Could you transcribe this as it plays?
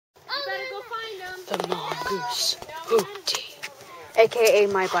The mongoose. Hootie. AKA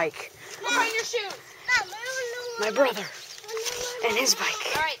my bike. Go find your shoes. My brother. And his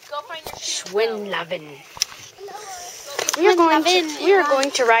bike. Alright, go find your shoes. Schwindlavin. We are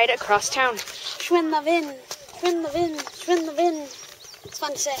going to ride across town. Schwindlavin. Schwindlavin. Schwindlavin. It's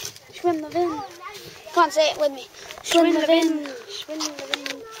fun to say. Schwindlavin. Come on, say it with me. Schwindlavin.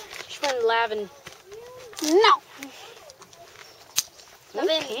 Schwindlavin. Schwindlavin. No.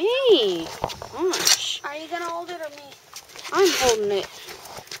 Okay. Gosh. Are you gonna hold it or me? I'm holding it.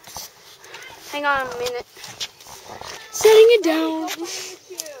 Hang on a minute. Setting it down.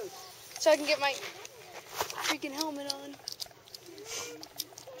 So I can get my freaking helmet on.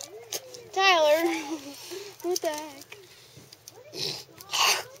 Tyler. What the heck?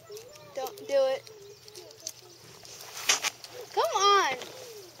 Don't do it. Come on.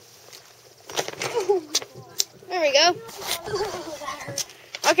 There we go.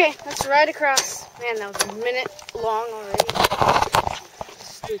 Okay, let's ride across. Man, that was a minute long already.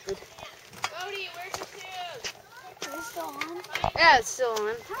 Stupid. Cody, where's your shoes? Is it still on? Yeah, it's still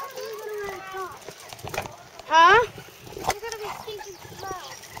on. How are you gonna ride across? Huh? You're gonna be stinking slow.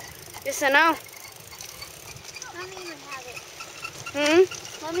 Yes, I know. Let me even have it. Hmm?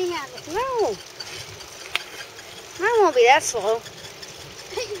 Let me have it. No. I won't be that slow. You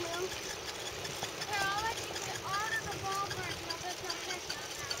will. Here, I'll let you get out of the ball first and I'll get some fish on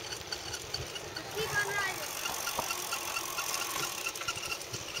now. Just keep on riding.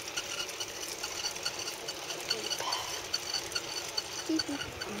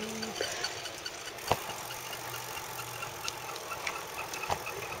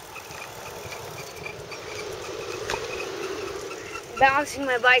 Balancing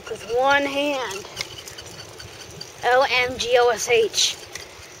my bike with one hand. OMGOSH.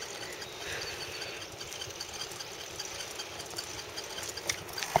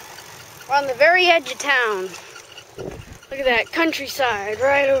 We're on the very edge of town. Look at that countryside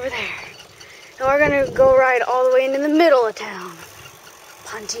right over there. And we're gonna go ride all the way into the middle of town.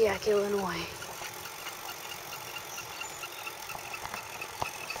 Pontiac, Illinois.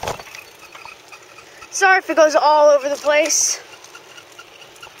 Sorry if it goes all over the place.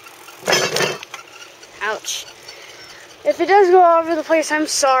 Ouch. If it does go all over the place, I'm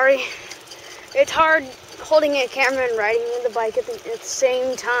sorry. It's hard holding a camera and riding the bike at the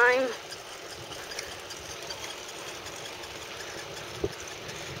same time.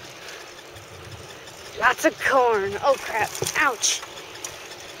 Lots of corn. Oh crap. Ouch.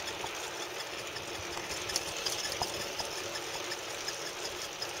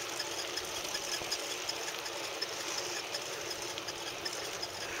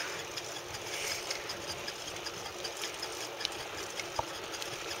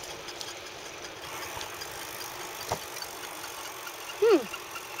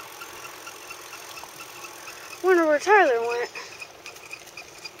 Wonder where Tyler went.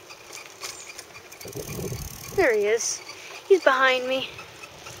 There he is. He's behind me.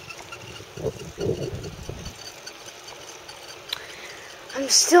 I'm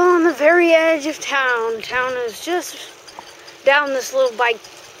still on the very edge of town. Town is just down this little bike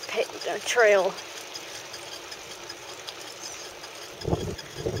trail.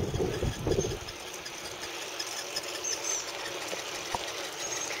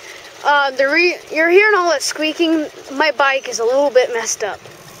 You're hearing all that squeaking. My bike is a little bit messed up.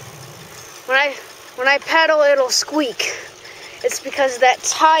 When I pedal, it'll squeak. It's because that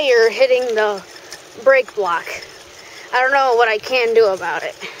tire hitting the brake block. I don't know what I can do about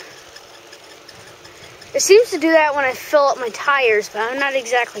it. It seems to do that when I fill up my tires, but I'm not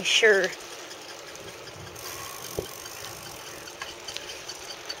exactly sure.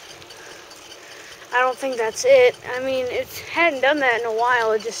 I don't think that's it. I mean, it hadn't done that in a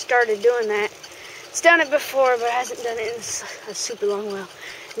while. It just started doing that. It's done it before, but it hasn't done it in a super long while.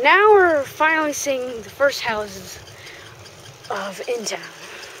 Now we're finally seeing the first houses in town.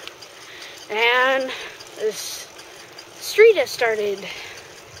 And this street has started.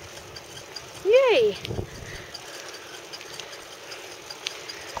 Yay!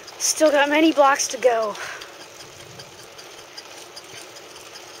 Still got many blocks to go.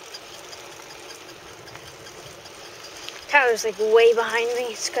 Tyler's like way behind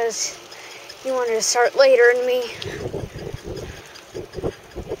me. It's because he wanted to start later than me.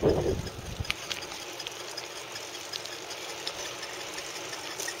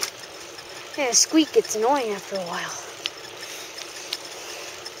 Yeah, squeak gets annoying after a while.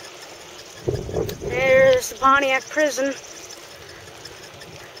 There's the Pontiac prison.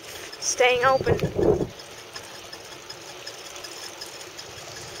 Staying open.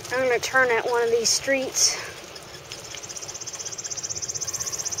 I'm going to turn at one of these streets.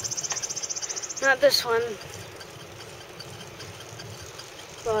 Not this one.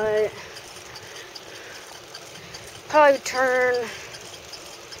 But probably turn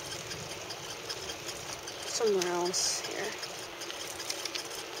somewhere else here.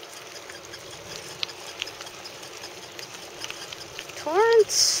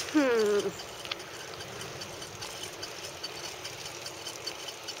 Torrance?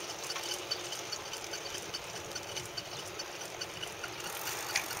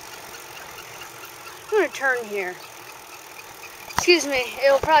 I'm gonna turn here. Excuse me,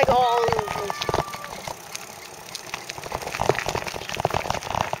 it'll probably go all over the place.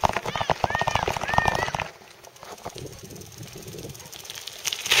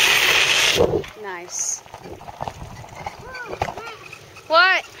 Nice.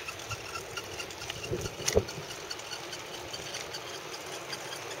 What?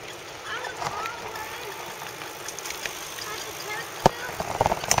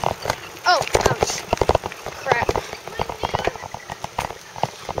 Oh, ouch. Crap.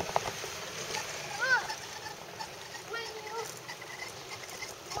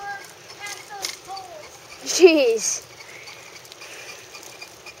 Jeez.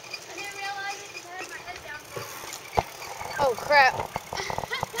 Oh, crap.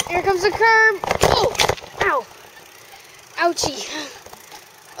 Here comes the curb. Oh, ow. Ouchie.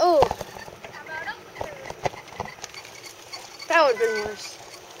 Oh. That would have been worse.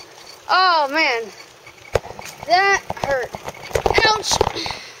 Oh, man. That hurt. Ouch.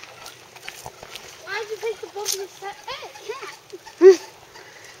 Why'd you take the bump in the side? Hey, cat!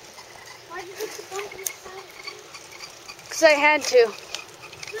 Why'd you take the bump in the side? Because I had to.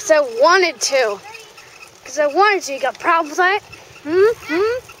 Because I wanted to. Because I wanted to. You got a problem with that? I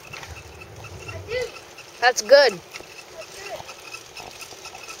do. That's good.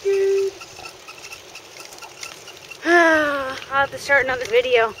 Dude. I'll have to start another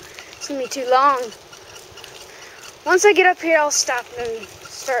video. It's going to be too long. Once I get up here, I'll stop and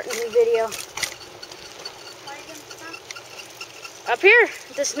start a new video. Why are you gonna stop? Up here,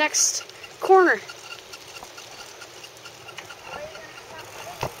 this next corner. Why are you gonna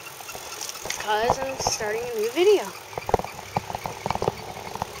stop? Because I'm starting a new video.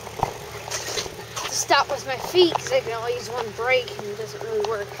 Stop with my feet because I can only use one brake and it doesn't really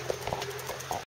work.